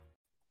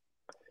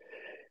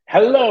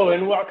Hello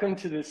and welcome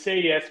to the Say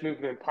Yes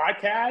Movement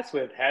podcast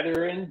with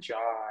Heather and John.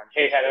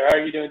 Hey Heather, how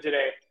are you doing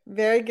today?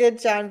 Very good,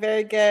 John.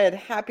 Very good.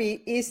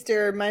 Happy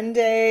Easter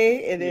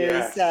Monday.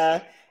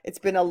 Yes. It's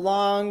been a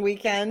long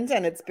weekend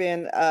and it's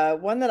been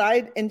one that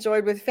I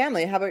enjoyed with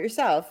family. How about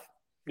yourself?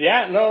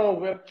 Yeah, no,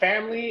 with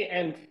family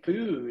and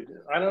food.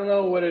 I don't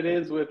know what it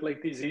is with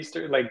like these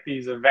Easter, like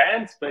these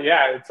events, but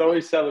yeah, it's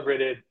always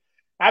celebrated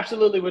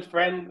absolutely with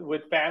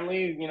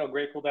family,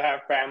 grateful to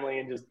have family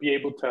and just be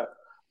able to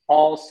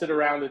all sit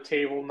around the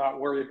table, not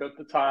worry about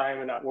the time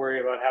and not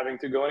worry about having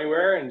to go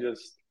anywhere and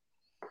just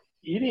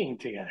eating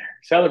together,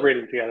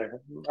 celebrating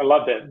together. I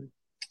loved it.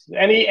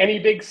 Any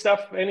big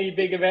stuff, any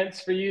big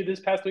events for you this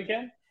past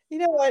weekend? You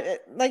know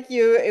what? Like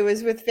you, it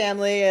was with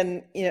family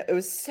and it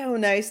was so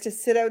nice to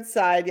sit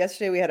outside.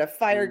 Yesterday we had a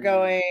fire Mm.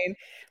 going.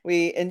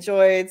 We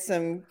enjoyed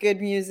some good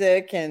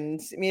music and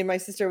me and my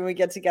sister when we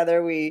get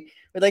together, we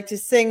would like to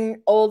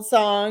sing old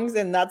songs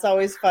and that's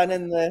always fun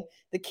and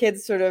the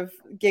kids sort of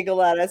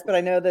giggle at us, but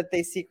I know that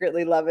they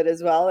secretly love it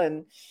as well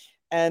and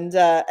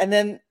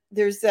then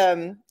there's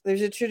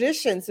a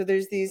tradition. So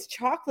there's these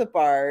chocolate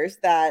bars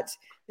that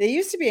they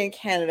used to be in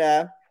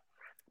Canada,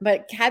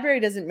 but Cadbury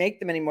doesn't make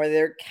them anymore.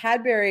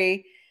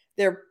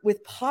 They're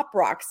with Pop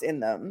Rocks in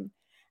them.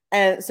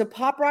 And so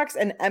Pop Rocks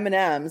and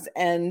M&Ms,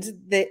 and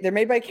they're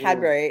made by Ooh.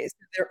 Cadbury. So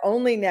they're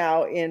only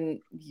now in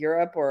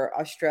Europe or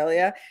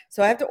Australia.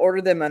 So I have to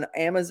order them on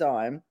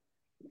Amazon.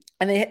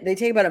 And they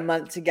take about a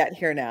month to get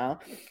here now.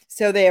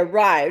 So they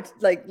arrived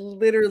like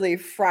literally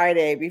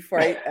Friday before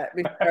I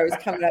was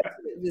coming up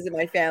to visit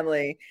my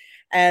family,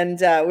 and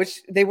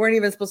which they weren't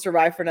even supposed to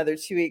arrive for another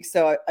 2 weeks.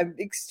 So I'm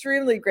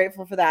extremely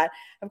grateful for that.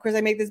 Of course, I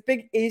make this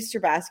big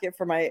Easter basket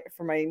for my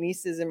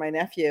nieces and my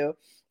nephew,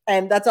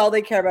 and that's all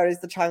they care about is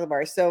the chocolate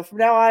bars. So from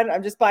now on,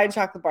 I'm just buying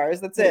chocolate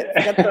bars. That's it.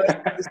 Forget the rest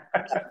of this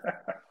stuff.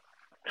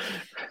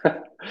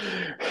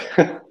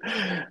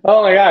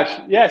 Oh my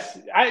gosh. Yes.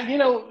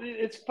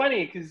 It's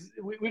funny because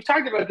we've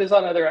talked about this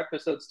on other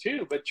episodes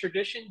too, but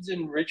traditions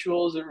and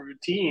rituals and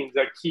routines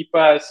that keep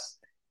us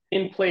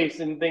in place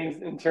and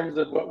things in terms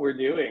of what we're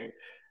doing.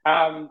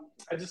 I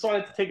just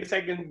wanted to take a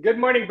second. Good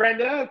morning,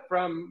 Brenda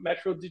from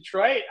Metro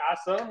Detroit.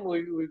 Awesome.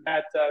 We've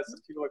got some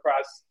people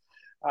across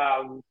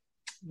um,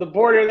 the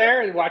border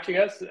there and watching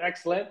us.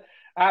 Excellent.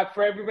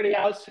 For everybody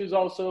else who's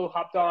also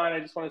hopped on, I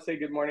just want to say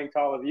good morning to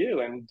all of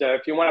you. And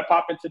if you want to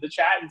pop into the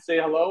chat and say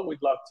hello,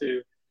 we'd love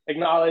to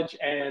acknowledge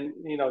and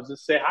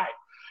just say hi.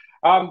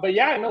 But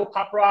yeah, I know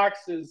Pop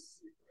Rocks is.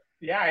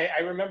 Yeah, I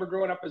remember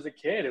growing up as a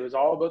kid. It was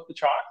all about the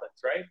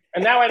chocolates, right?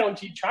 And now I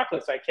don't eat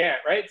chocolates. I can't,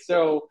 right?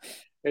 So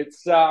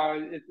it's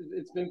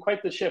been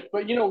quite the shift.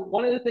 But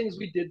one of the things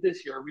we did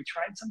this year, we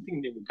tried something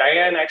new.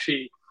 Diane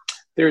actually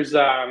there's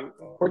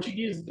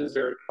Portuguese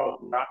dessert called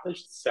nata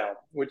cell,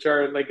 which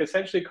are like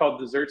essentially called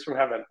desserts from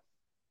heaven.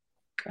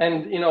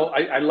 And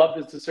I love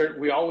this dessert.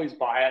 We always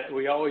buy it.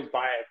 We always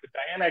buy it. But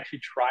Diane actually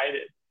tried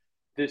it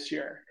this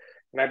year,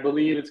 and I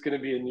believe it's going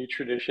to be a new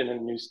tradition and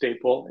a new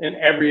staple in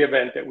every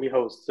event that we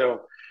host.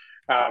 So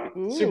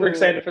super Ooh,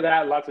 excited for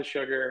that. Lots of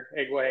sugar,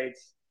 egg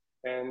whites,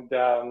 and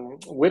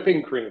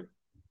whipping cream.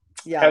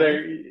 yum.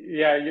 Heather,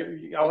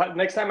 yeah,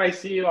 next time I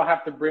see you, I'll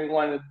have to bring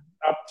one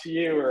up to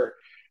you or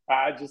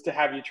just to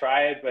have you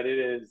try it. But it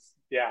is,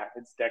 yeah,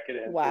 it's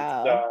decadent.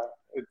 Wow.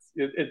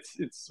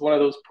 It's one of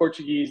those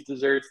Portuguese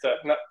desserts that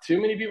not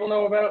too many people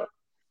know about,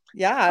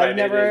 Yeah, but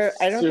it I is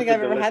don't think super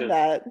I've ever had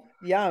delicious. that.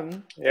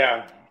 Yum.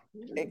 Yeah.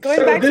 Going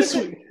So back to this,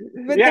 the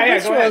with the yeah,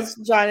 go ahead. rituals,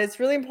 John, it's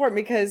really important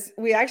because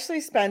we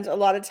actually spent a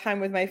lot of time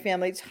with my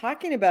family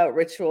talking about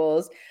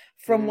rituals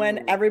from when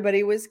Mm,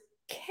 everybody was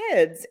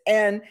kids.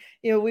 And,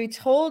 we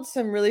told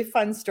some really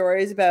fun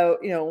stories about,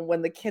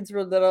 when the kids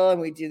were little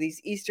and we do these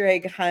Easter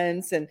egg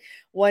hunts. And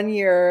one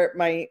year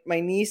my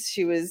niece,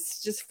 she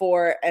was just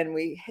 4, and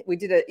we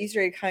did an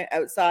Easter egg hunt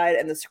outside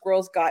and the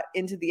squirrels got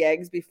into the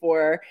eggs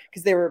before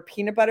because they were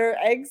peanut butter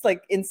eggs,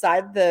 like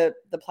inside the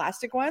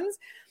plastic ones,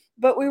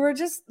 but we were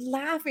just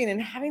laughing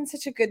and having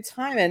such a good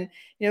time. And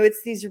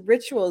it's these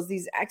rituals,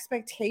 these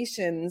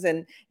expectations,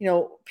 and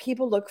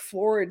people look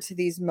forward to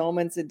these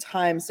moments in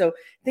time. So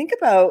think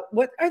about,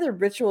 what are the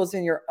rituals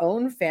in your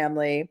own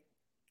family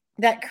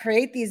that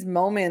create these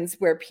moments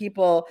where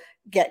people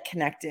get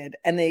connected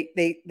and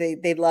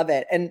they love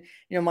it. And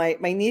my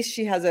niece,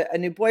 she has a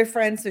new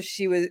boyfriend, so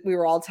we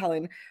were all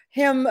telling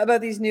him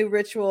about these new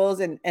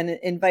rituals and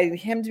inviting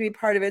him to be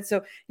part of it.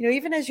 So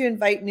even as you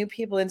invite new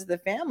people into the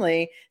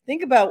family,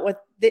 think about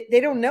what they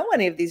don't know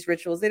any of these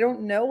rituals. They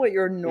don't know what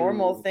your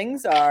normal mm.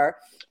 things are.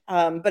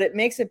 But it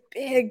makes a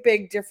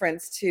big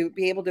difference to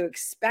be able to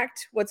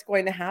expect what's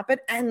going to happen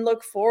and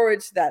look forward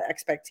to that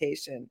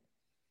expectation.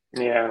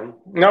 Yeah.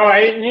 No,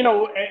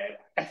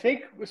 I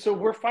think so.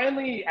 We're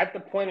finally at the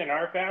point in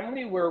our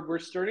family where we're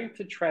starting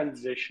to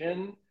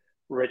transition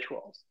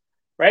rituals,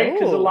 right?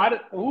 Because a Oh, lot of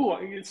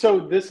so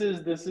this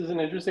is an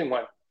interesting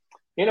one.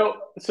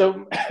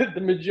 So the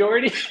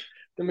majority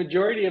the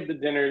majority of the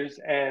dinners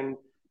and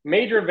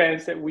major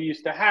events that we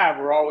used to have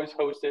were always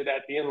hosted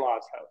at the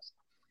in-laws' house.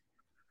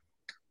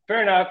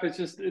 Fair enough. It's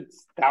just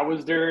that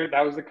was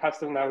the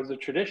custom, that was the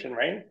tradition,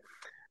 right?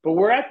 But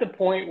we're at the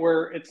point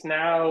where it's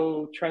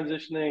now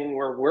transitioning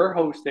where we're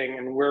hosting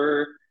and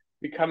we're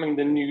becoming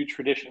the new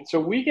tradition. So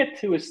we get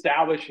to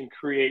establish and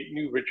create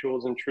new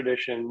rituals and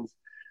traditions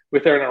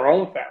within our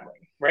own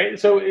family, right?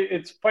 So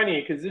it's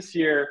funny because this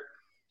year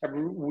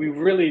we've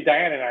really,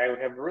 Diane and I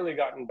have really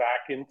gotten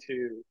back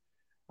into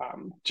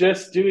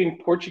just doing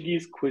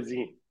Portuguese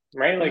cuisine,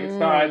 right? Like it's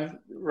not,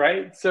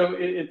 right? So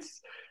it's,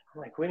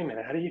 I'm like, wait a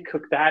minute, how do you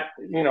cook that?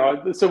 You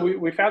know, so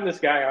we found this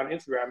guy on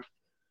Instagram,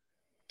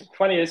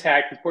 funny as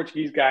heck, this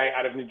Portuguese guy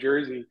out of New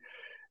Jersey.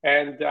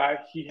 And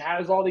he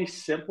has all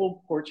these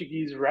simple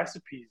Portuguese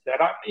recipes that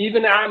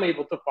even I'm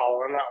able to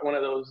follow. I'm not one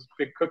of those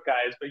big cook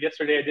guys, but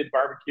yesterday I did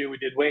barbecue, we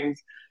did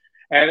wings,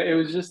 and it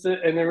was just a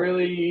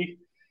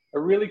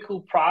really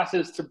cool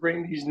process to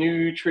bring these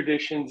new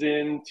traditions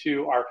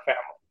into our family,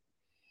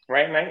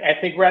 right? And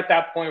I think we're at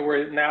that point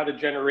where now the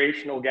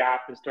generational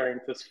gap is starting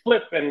to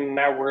flip, and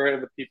now we're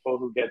the people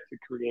who get to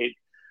create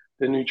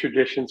the new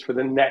traditions for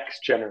the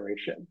next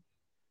generation.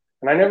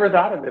 And I never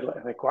thought of it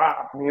like,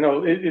 wow,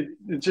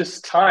 it's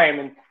just time.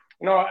 And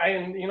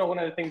one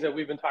of the things that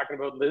we've been talking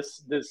about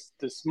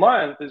this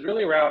month is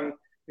really around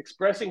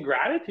expressing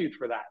gratitude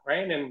for that,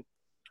 right? And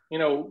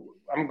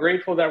I'm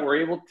grateful that we're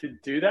able to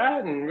do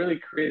that and really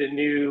create a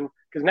new,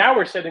 because now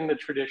we're setting the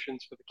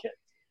traditions for the kids,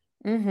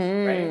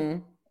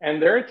 right?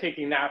 And they're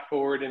taking that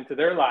forward into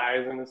their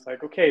lives. And it's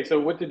like, okay, so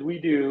what did we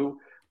do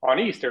on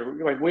Easter?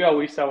 Like we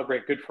always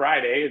celebrate Good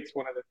Friday. It's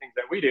one of the things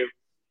that we do.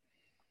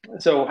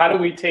 So how do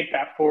we take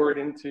that forward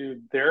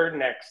into their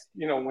next,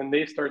 when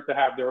they start to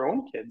have their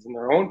own kids and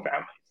their own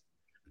families?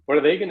 What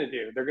are they going to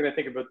do? They're going to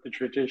think about the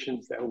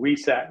traditions that we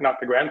set, not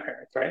the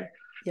grandparents, right?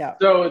 Yeah.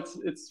 So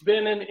it's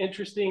been an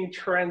interesting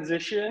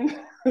transition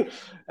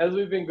as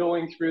we've been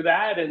going through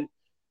that. And,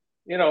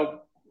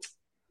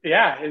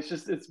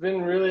 it's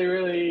been really,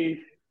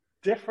 really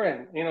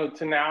different,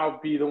 to now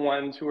be the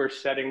ones who are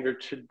setting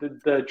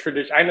the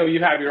tradition. I know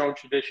you have your own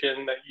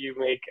tradition that you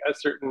make a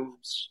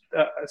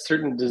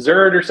certain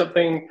dessert or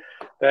something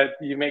that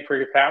you make for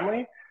your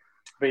family.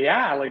 But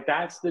yeah, like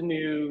that's the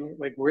new,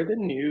 like we're the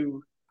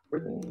new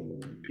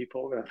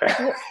people in the family.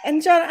 Well,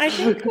 and John, I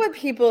think what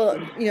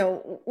people,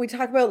 we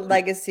talk about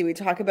legacy, we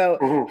talk about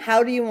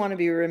how do you want to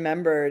be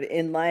remembered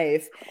in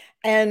life?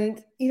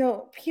 And,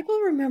 people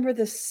remember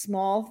the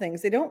small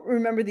things. They don't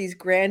remember these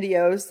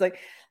grandiose,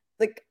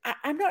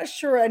 I'm not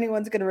sure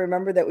anyone's going to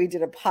remember that we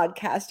did a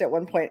podcast at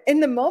one point. In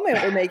the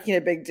moment, we're making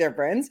a big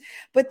difference,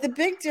 but the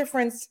big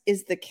difference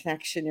is the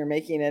connection you're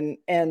making.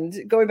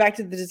 And going back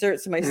to the dessert,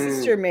 so my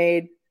sister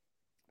made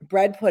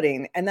bread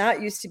pudding, and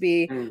that used to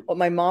be what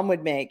my mom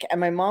would make.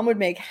 And my mom would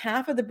make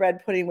half of the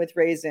bread pudding with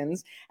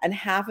raisins and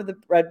half of the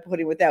bread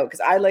pudding without, because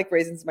I like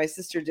raisins, my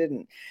sister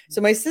didn't.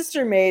 So my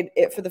sister made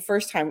it for the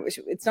first time.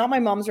 It's not my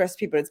mom's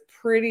recipe, but it's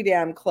pretty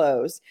damn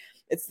close.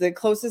 It's the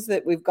closest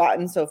that we've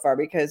gotten so far,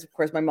 because of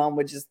course my mom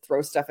would just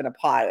throw stuff in a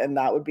pot and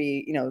that would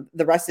be,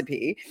 the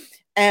recipe.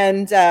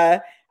 And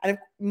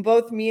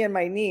both me and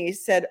my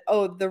niece said,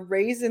 oh, the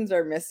raisins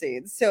are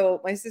missing.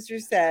 So my sister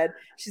said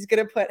she's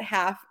going to put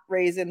half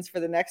raisins for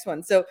the next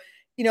one. So,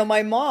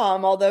 my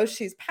mom, although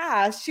she's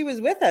passed, she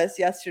was with us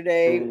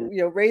yesterday,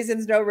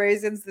 raisins, no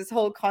raisins, this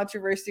whole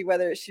controversy,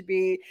 whether it should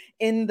be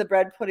in the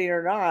bread pudding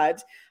or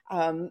not.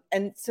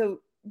 And so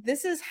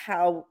this is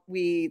how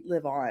we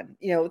live on,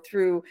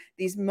 through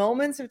these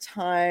moments of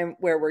time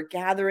where we're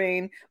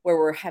gathering, where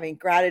we're having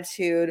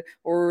gratitude,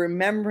 where we're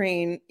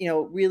remembering,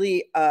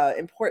 really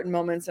important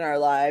moments in our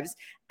lives.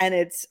 And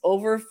it's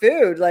over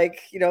food,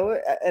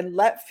 and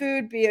let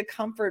food be a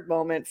comfort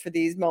moment for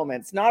these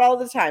moments. Not all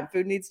the time.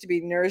 Food needs to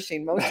be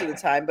nourishing most of the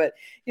time, but,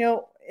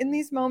 in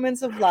these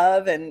moments of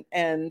love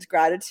and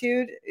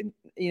gratitude,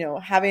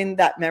 having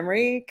that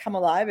memory come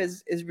alive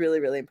is really,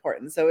 really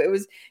important. So it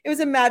was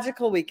a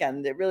magical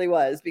weekend. It really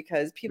was,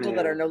 because people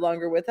that are no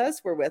longer with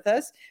us were with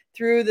us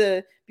through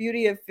the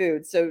beauty of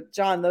food. So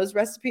John, those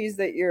recipes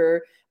that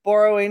you're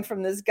borrowing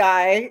from this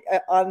guy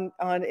on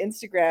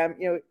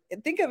Instagram,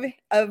 think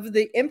of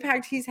the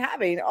impact he's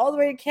having all the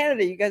way to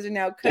Canada. You guys are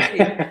now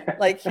cooking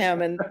like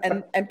him,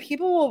 and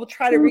people will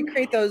try to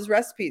recreate those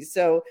recipes.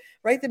 So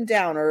write them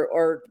down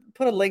or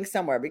put a link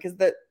somewhere, because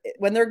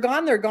when they're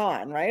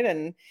gone, right?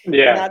 And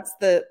that's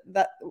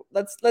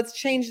let's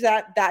change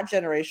that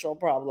generational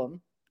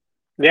problem.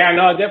 Yeah,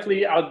 no, I'll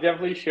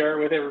definitely share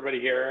it with everybody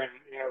here. And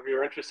if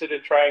you're interested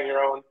in trying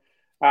your own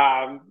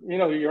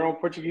your own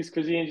Portuguese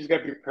cuisine, just got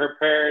to be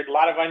prepared. A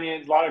lot of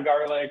onions, a lot of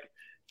garlic.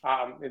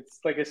 It's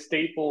like a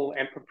staple,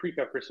 and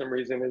paprika for some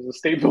reason is a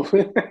staple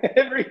in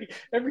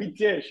every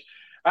dish.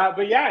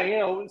 But yeah,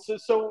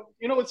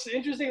 it's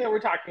interesting that we're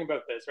talking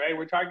about this, right?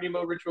 We're talking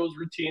about rituals,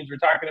 routines. We're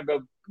talking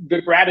about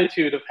the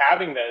gratitude of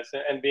having this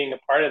and being a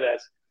part of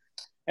this.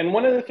 And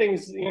one of the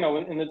things,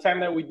 in the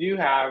time that we do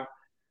have,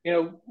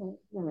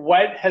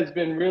 what has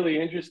been really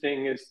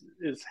interesting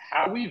is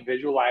how we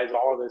visualize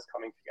all of this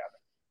coming together.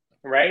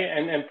 Right.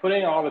 And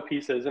putting all the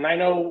pieces. And I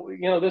know,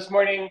 this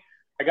morning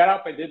I got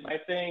up, I did my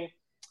thing,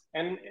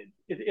 and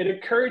it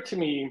occurred to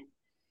me,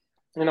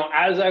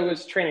 as I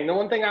was training, the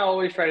one thing I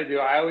always try to do,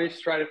 I always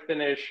try to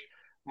finish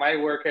my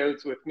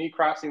workouts with me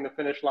crossing the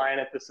finish line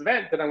at this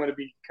event that I'm going to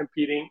be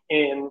competing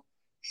in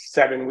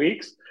 7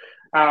 weeks.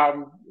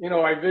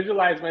 I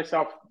visualize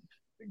myself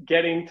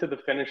getting to the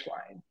finish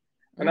line.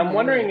 And I'm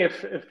wondering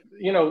if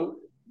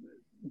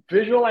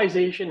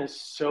visualization is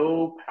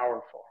so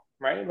powerful,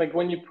 right? Like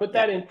when you put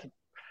that into,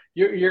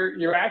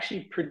 you're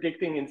actually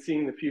predicting and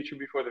seeing the future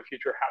before the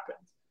future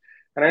happens.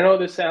 And I know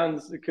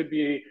it could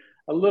be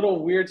a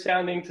little weird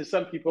sounding to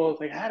some people.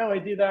 It's like, how do I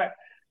do that?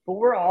 But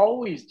we're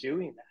always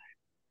doing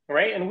that,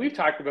 right? And we've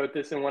talked about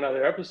this in one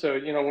other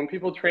episode. When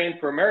people train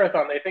for a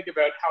marathon, they think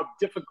about how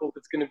difficult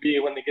it's going to be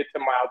when they get to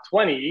mile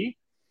 20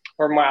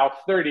 or mile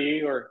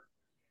 30 or,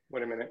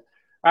 wait a minute.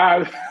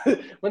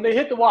 When they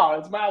hit the wall,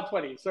 it's mile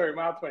 20. Sorry,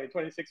 mile 20,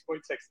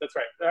 26.6. That's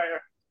right.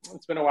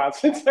 It's been a while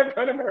since I've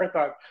run a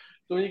marathon.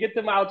 So when you get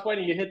to mile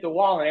 20, you hit the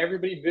wall and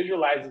everybody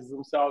visualizes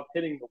themselves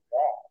hitting the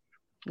wall.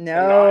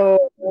 No.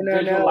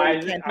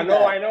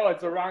 I know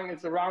it's a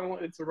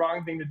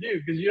wrong thing to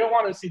do, because you don't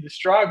want to see the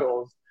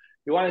struggles.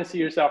 You want to see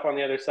yourself on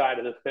the other side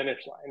of the finish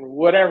line,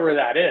 whatever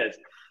that is.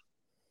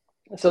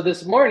 So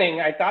this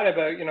morning I thought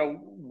about,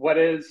 what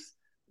is,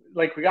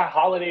 like, we got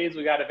holidays,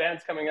 we got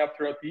events coming up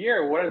throughout the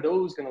year. What are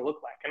those going to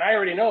look like? And I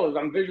already know,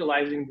 I'm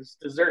visualizing this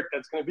dessert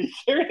that's going to be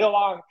carried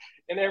along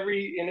in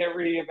every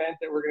event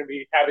that we're going to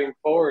be having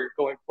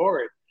going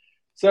forward.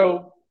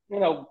 So,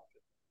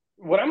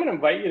 what I'm going to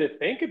invite you to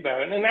think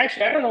about, and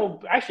actually, I don't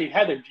know,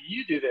 Heather, do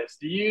you do this?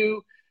 Do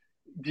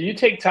you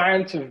take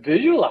time to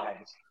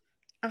visualize?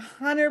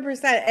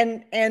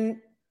 100%.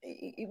 And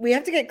we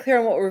have to get clear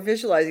on what we're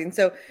visualizing.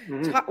 So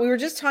we were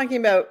just talking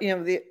about,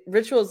 the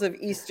rituals of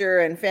Easter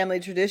and family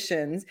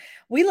traditions.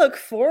 We look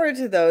forward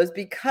to those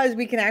because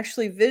we can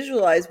actually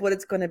visualize what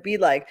it's going to be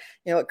like,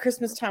 at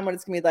Christmas time, what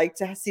it's going to be like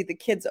to see the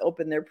kids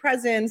open their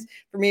presents.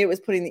 For me, it was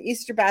putting the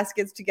Easter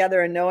baskets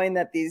together and knowing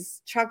that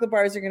these chocolate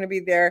bars are going to be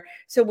there.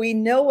 So we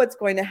know what's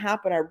going to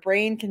happen. Our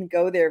brain can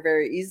go there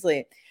very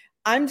easily.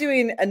 I'm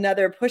doing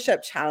another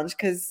push-up challenge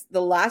because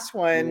the last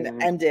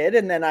one ended,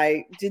 and then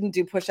I didn't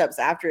do push-ups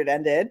after it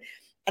ended.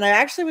 And I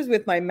actually was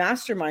with my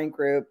mastermind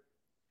group,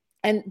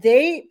 and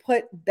they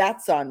put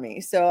bets on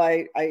me. So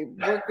I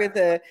work with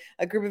a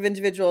group of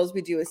individuals.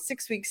 We do a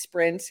 6-week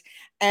sprint.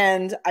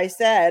 And I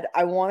said,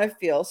 I want to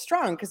feel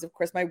strong because, of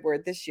course, my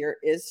word this year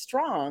is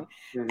strong.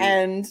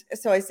 And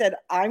so I said,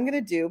 I'm going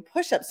to do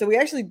push-ups. So we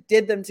actually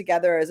did them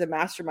together as a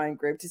mastermind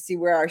group to see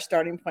where our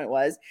starting point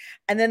was.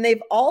 And then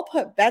they've all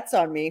put bets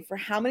on me for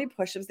how many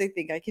push-ups they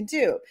think I can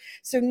do.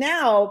 So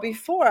now,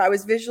 before I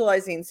was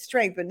visualizing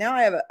strength, but now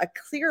I have a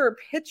clearer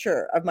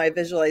picture of my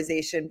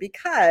visualization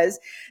because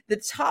the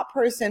top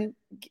person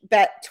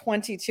bet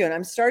 22, and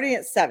I'm starting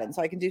at 7.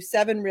 So I can do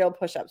 7 real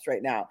push-ups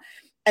right now.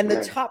 And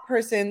the top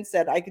person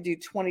said I could do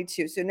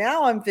 22. So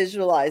now I'm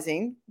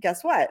visualizing,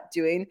 guess what?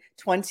 Doing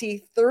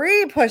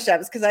 23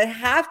 push-ups because I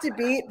have to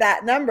beat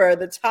that number,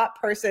 the top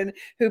person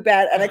who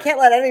bet. And I can't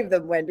let any of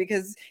them win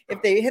because if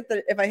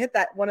I hit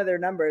that one of their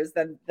numbers,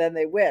 then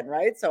they win,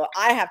 right? So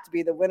I have to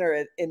be the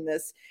winner in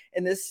this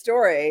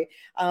story,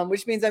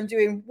 which means I'm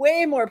doing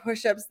way more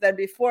push-ups than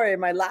before in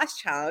my last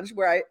challenge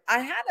where I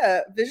had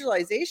a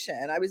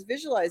visualization. I was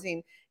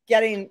visualizing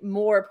getting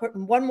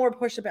one more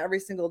push-up every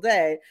single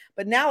day,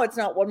 but now it's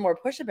not one more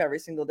push-up every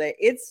single day.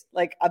 It's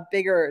like a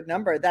bigger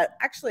number that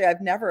actually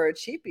I've never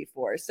achieved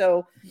before.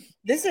 So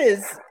this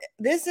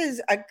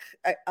is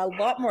a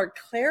lot more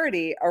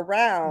clarity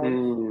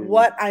around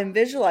what I'm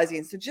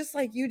visualizing. So just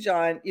like you,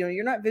 John,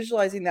 you're not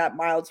visualizing that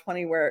mile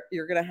 20 where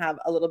you're going to have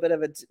a little bit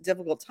of a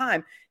difficult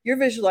time. You're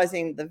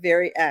visualizing the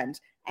very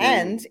end.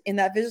 And in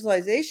that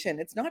visualization,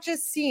 it's not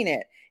just seeing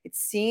it, it's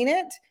seeing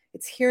it.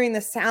 It's hearing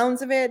the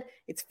sounds of it.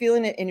 It's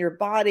feeling it in your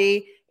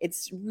body.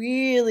 It's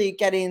really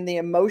getting the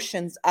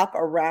emotions up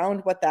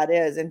around what that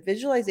is. And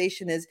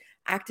visualization is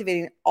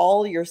activating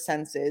all your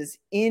senses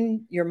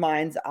in your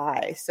mind's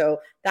eye.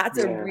 So that's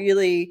a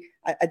really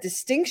a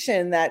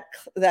distinction that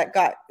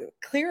got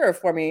clearer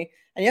for me.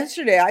 And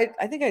yesterday,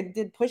 I think I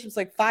did push-ups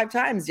like 5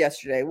 times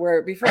yesterday,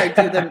 where before I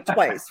do them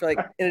twice, like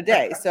in a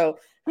day. So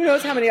who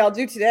knows how many I'll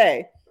do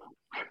today.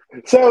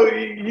 So,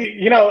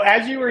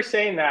 as you were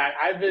saying that,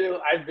 I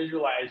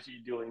visualized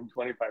you doing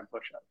 25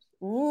 push-ups.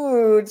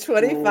 Ooh,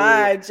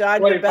 25.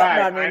 John, 25. You're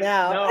betting on me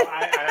now. No,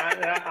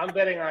 I'm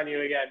betting on you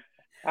again.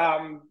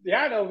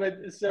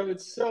 But so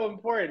it's so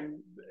important.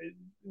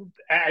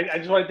 I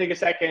just want to take a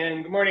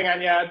second. Good morning,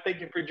 Anya.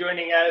 Thank you for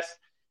joining us.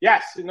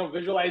 Yes,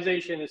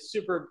 visualization is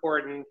super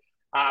important.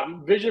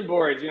 Vision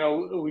boards,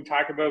 we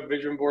talk about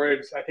vision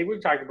boards. I think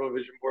we've talked about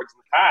vision boards in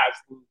the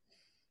past.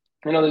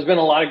 There's been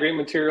a lot of great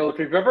material. If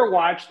you've ever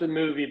watched the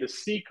movie The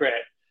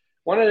Secret,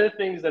 one of the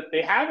things that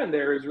they have in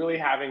there is really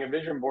having a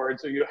vision board.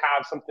 So you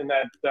have something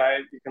that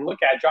you can look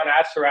at. John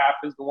Assaraf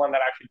is the one that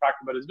actually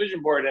talked about his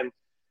vision board and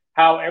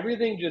how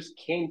everything just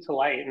came to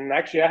light. And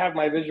actually, I have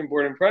my vision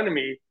board in front of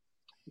me.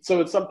 So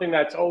it's something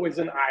that's always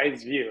an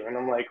eye's view. And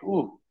I'm like,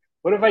 ooh,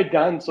 what have I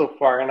done so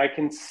far? And I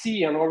can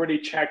see I'm already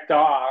checked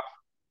off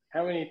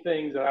how many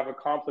things that I've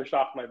accomplished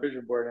off my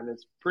vision board. And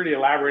it's pretty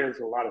elaborate. There's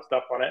a lot of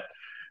stuff on it.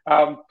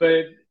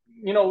 But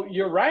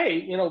you're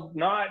right.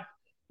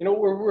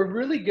 we're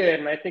really good.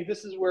 And I think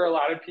this is where a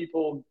lot of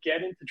people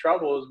get into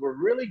trouble is we're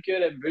really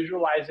good at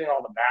visualizing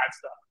all the bad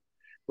stuff.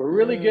 We're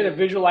really good at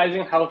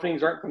visualizing how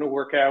things aren't going to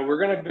work out. We're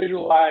going to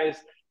visualize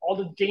all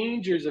the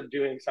dangers of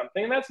doing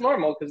something. And that's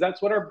normal because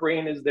that's what our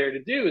brain is there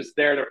to do, is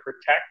there to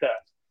protect us.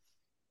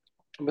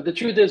 But the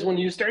truth is, when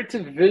you start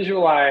to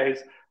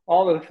visualize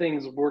all the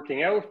things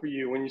working out for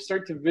you, when you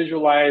start to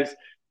visualize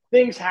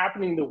things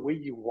happening the way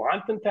you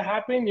want them to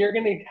happen, you're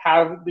going to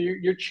have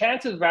your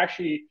chances of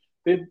actually,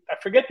 I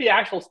forget the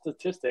actual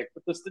statistic,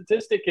 but the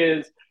statistic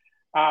is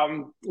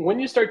when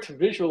you start to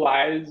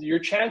visualize, your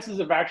chances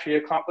of actually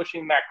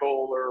accomplishing that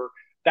goal or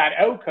that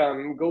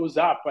outcome goes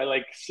up by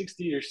like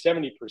 60 or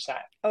 70%.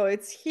 Oh,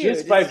 it's huge.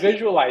 Just by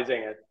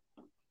visualizing it.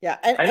 Yeah.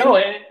 I know.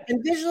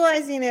 And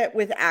visualizing it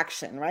with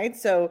action, right?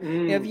 So,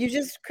 if you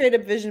just create a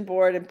vision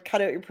board and cut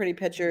out your pretty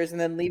pictures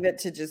and then leave it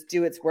to just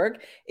do its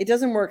work, it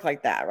doesn't work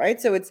like that, right?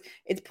 So it's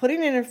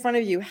putting it in front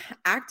of you,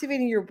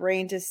 activating your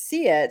brain to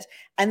see it.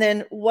 And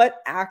then what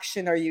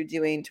action are you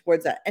doing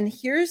towards that? And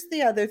here's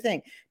the other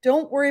thing.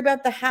 Don't worry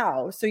about the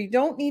how. So you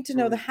don't need to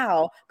know the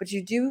how, but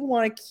you do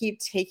want to keep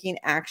taking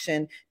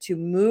action to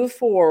move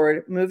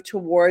forward, move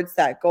towards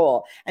that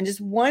goal. And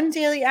just one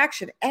daily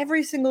action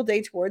every single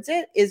day towards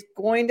it is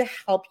going to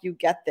help you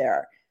get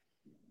there.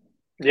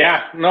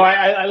 Yeah, no,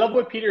 I love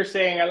what Peter's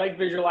saying. I like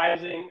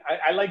visualizing.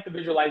 I like the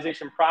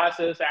visualization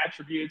process,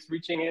 attributes,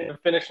 reaching the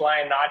finish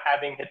line, not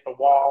having hit the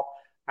wall.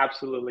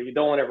 Absolutely. You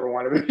don't ever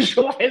want to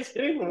visualize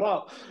hitting the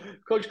wall.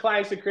 Coach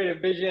clients to create a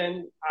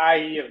vision,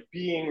 i.e. of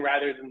being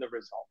rather than the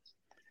results.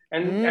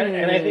 And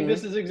I think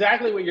this is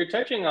exactly what you're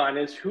touching on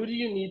is who do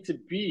you need to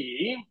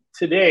be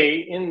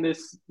today in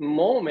this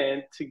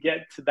moment to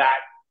get to that,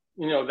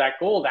 that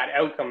goal, that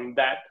outcome,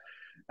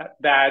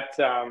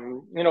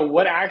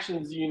 what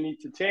actions do you need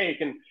to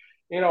take? And,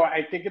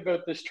 I think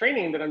about this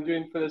training that I'm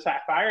doing for this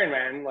half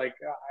Ironman. Like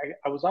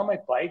I was on my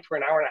bike for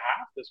an hour and a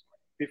half this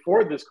morning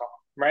before this call,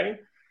 right?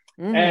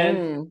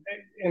 And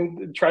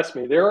trust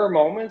me, there are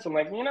moments I'm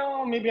like,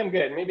 maybe I'm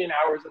good. Maybe an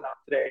hour is enough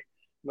today.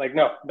 I'm like,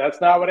 no, that's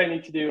not what I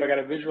need to do. I got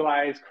to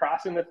visualize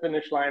crossing the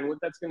finish line, what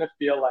that's going to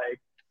feel like.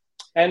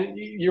 And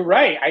you're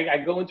right. I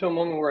go into a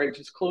moment where I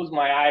just close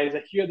my eyes.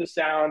 I hear the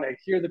sound. I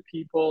hear the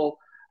people.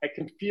 I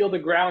can feel the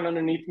ground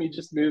underneath me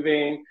just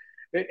moving.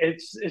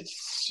 It's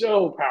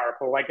so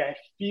powerful. Like I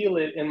feel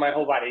it in my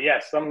whole body.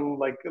 Yes, I'm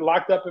like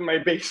locked up in my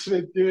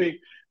basement doing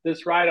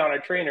this ride on a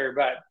trainer,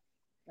 but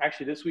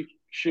actually this week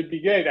should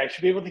be good. I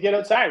should be able to get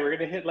outside. We're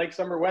going to hit like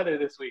summer weather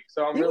this week.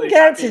 So I'm really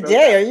get out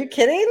today. Are you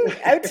kidding?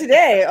 Out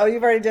today. Oh,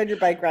 you've already done your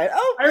bike ride.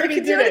 Oh, I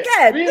already did it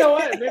again. You know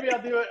what? Maybe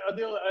I'll do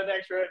an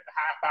extra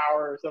half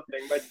hour or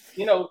something. But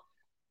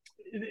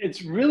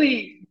it's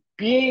really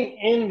being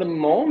in the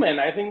moment.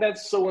 I think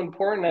that's so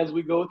important as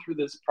we go through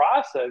this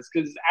process,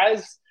 because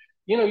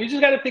you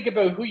just got to think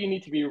about who you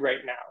need to be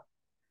right now.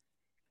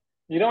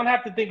 You don't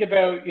have to think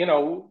about,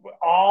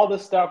 all the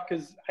stuff,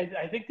 because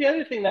I think the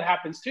other thing that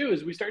happens too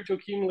is we start to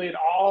accumulate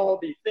all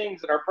these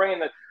things in our brain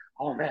that,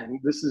 oh man,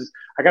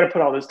 I got to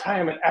put all this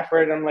time and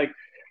effort. And I'm like,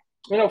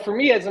 for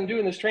me, as I'm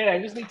doing this training,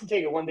 I just need to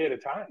take it one day at a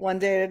time. One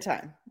day at a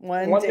time.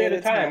 One day at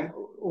a time.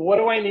 What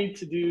do I need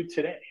to do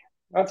today?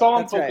 That's all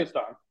I'm focused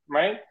on,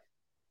 right?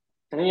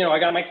 And, I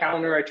got my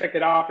calendar. I check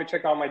it off. I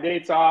check all my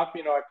dates off.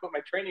 I put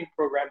my training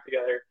program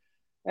together.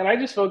 And I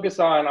just focus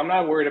on, I'm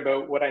not worried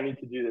about what I need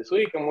to do this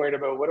week. I'm worried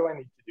about what do I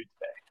need to do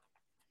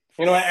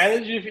today. And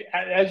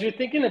as you're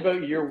thinking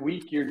about your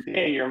week, your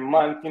day, your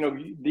month,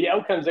 the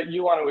outcomes that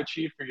you want to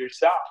achieve for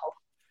yourself,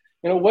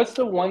 what's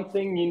the one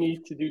thing you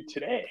need to do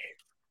today?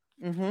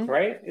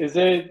 Right? Is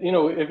it,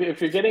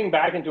 if you're getting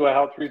back into a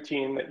health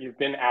routine that you've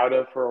been out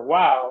of for a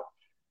while,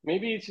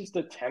 maybe it's just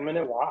a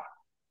 10-minute walk.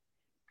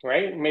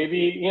 Right?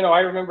 Maybe, I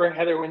remember,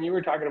 Heather, when you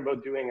were talking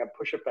about doing a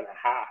push-up and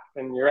a half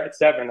and you're at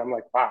 7, I'm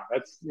like, wow,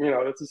 that's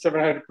a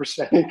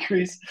 700%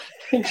 increase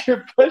in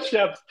your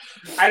push-ups.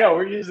 I know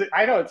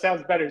it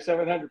sounds better,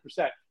 700%.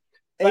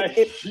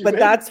 But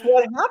that's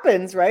what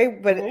happens,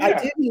 right? But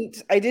yeah.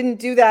 I didn't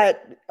do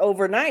that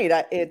overnight.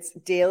 It's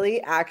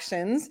daily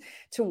actions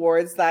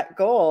towards that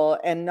goal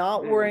and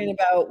not worrying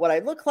about what I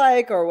look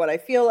like or what I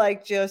feel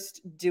like,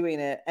 just doing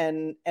it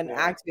and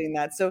activating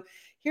that. So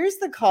here's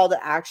the call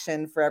to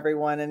action for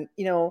everyone. And,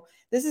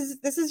 this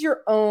is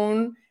your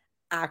own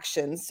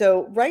action.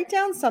 So write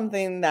down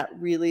something that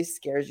really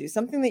scares you,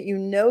 something that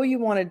you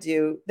want to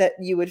do, that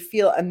you would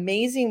feel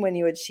amazing when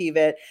you achieve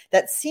it,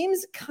 that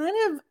seems kind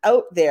of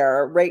out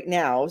there right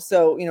now.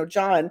 So,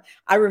 John,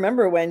 I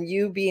remember when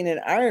you doing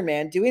an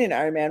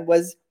Ironman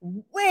was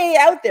way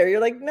out there. You're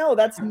like, no,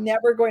 that's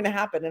never going to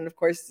happen. And of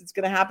course, it's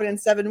going to happen in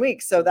 7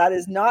 weeks. So that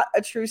is not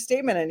a true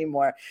statement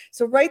anymore.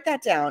 So write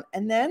that down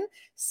and then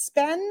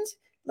spend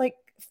like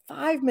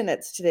 5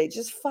 minutes today,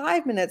 just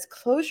 5 minutes,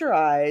 close your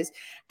eyes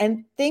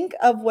and think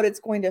of what it's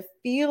going to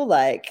feel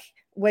like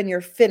when you're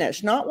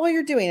finished, not while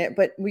you're doing it,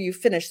 but when you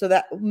finish. So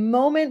that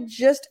moment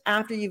just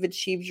after you've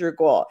achieved your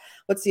goal,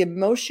 what's the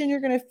emotion you're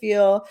going to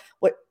feel?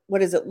 What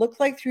does it look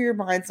like through your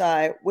mind's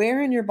eye?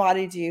 Where in your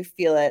body do you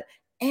feel it?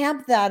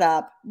 Amp that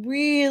up,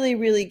 really,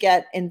 really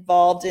get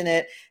involved in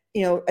it.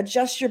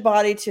 adjust your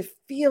body to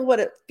feel what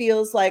it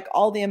feels like,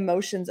 all the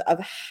emotions of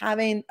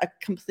having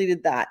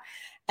completed that.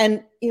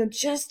 And,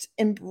 just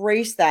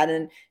embrace that.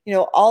 And,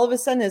 all of a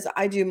sudden, as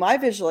I do my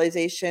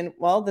visualization,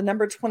 well, the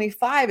number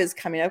 25 is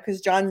coming up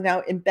because John's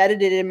now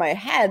embedded it in my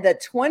head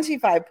that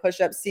 25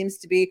 push-ups seems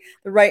to be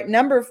the right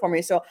number for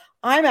me. So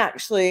I'm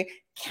actually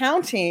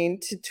counting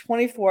to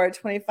 24,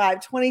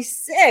 25,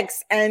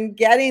 26 and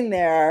getting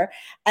there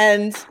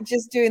and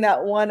just doing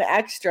that one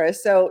extra.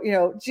 So,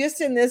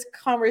 just in this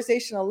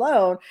conversation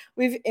alone,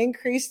 we've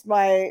increased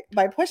my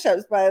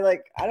push-ups by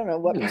like, I don't know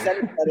what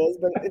percentage that is,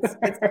 but it's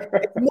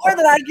more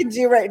than I can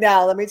do right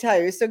now, let me tell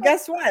you. So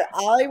guess what?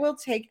 I will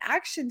take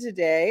action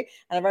today.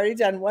 And I've already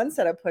done one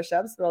set of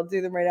push-ups, but I'll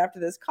do them right after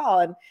this call.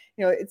 And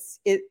it's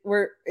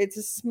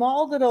a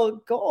small little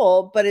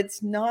goal, but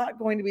it's not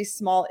going to be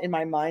small in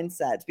my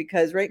mindset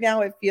because right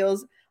now it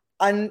feels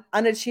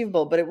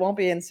unachievable, but it won't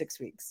be in 6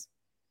 weeks.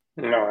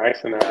 No,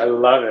 excellent. I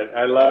love it.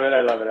 I love it.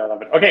 I love it. I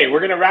love it. Okay, we're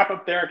going to wrap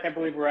up there. I can't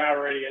believe we're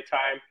already at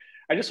time.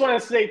 I just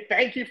want to say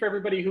thank you for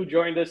everybody who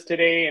joined us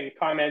today and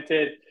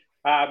commented.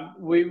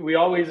 We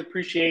always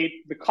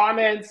appreciate the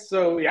comments.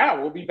 So yeah,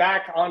 we'll be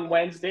back on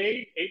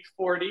Wednesday,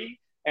 8:40,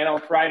 and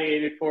on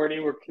Friday,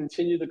 8:40. We'll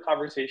continue the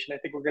conversation. I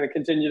think we're going to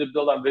continue to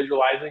build on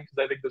visualizing because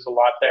I think there's a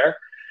lot there.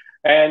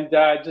 And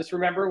just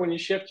remember, when you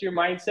shift your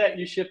mindset,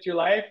 you shift your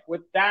life.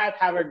 With that,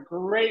 have a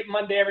great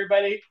Monday,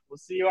 everybody. We'll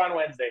see you on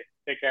Wednesday.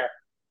 Take care.